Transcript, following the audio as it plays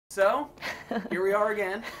So, here we are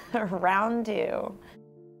again. Round two.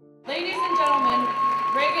 Ladies and gentlemen,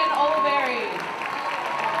 Reagan Oliveri.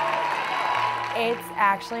 It's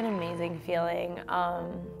actually an amazing feeling.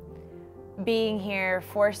 Being here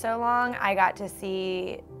for so long, I got to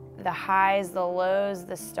see the highs, the lows,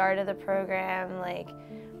 the start of the program, like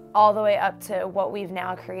all the way up to what we've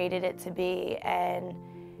now created it to be. And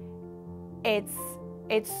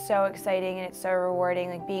it's so exciting and it's so rewarding,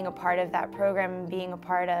 like being a part of that program and being a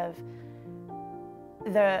part of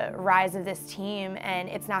the rise of this team. And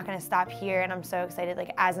it's not going to stop here. And I'm so excited,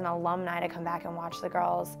 like as an alumni, to come back and watch the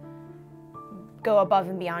girls go above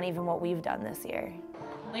and beyond even what we've done this year.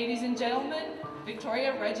 Ladies and gentlemen,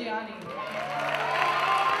 Victoria Reggiani.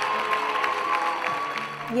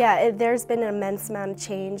 Yeah, there's been an immense amount of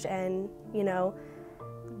change, and you know,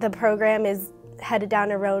 the program is headed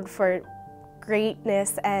down a road for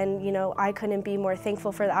greatness, and you know, I couldn't be more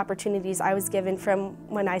thankful for the opportunities I was given from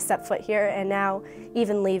when I stepped foot here, and now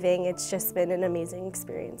even leaving, it's just been an amazing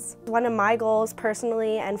experience. One of my goals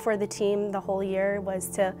personally and for the team the whole year was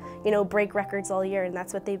to, you know, break records all year, and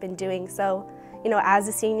that's what they've been doing. So, you know, as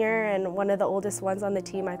a senior and one of the oldest ones on the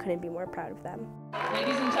team, I couldn't be more proud of them.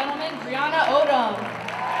 Ladies and gentlemen, Brianna Odom.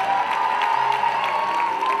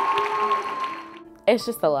 It's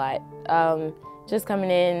just a lot. Just coming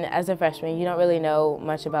in as a freshman, you don't really know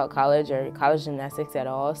much about college or college gymnastics at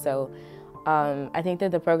all. So I think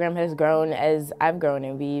that the program has grown as I've grown,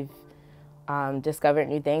 and we've discovered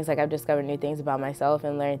new things. Like I've discovered new things about myself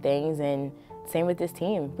and learned things, and same with this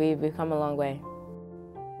team. We've come a long way.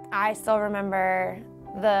 I still remember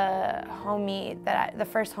the home meet the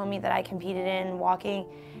first home meet that I competed in, walking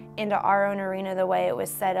into our own arena, the way it was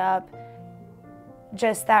set up.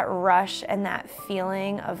 Just that rush and that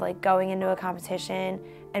feeling of like going into a competition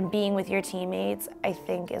and being with your teammates, I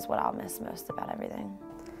think is what I'll miss most about everything.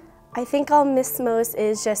 I think I'll miss most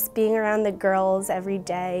is just being around the girls every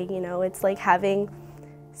day. You know, it's like having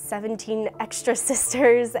 17 extra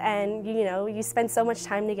sisters, and you know, you spend so much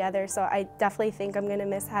time together. So I definitely think I'm gonna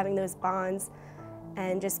miss having those bonds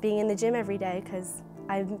and just being in the gym every day, because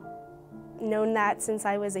I've known that since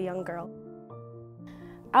I was a young girl.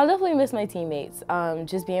 I'll definitely miss my teammates,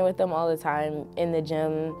 just being with them all the time in the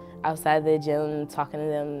gym, outside the gym, talking to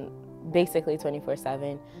them basically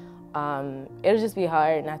 24/7. It'll just be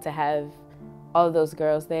hard not to have all of those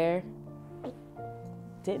girls there.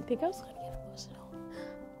 Didn't think I was gonna get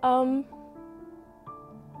emotional.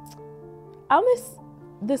 I'll miss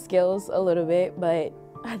the skills a little bit, but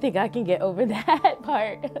I think I can get over that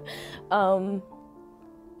part.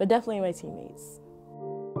 But definitely my teammates.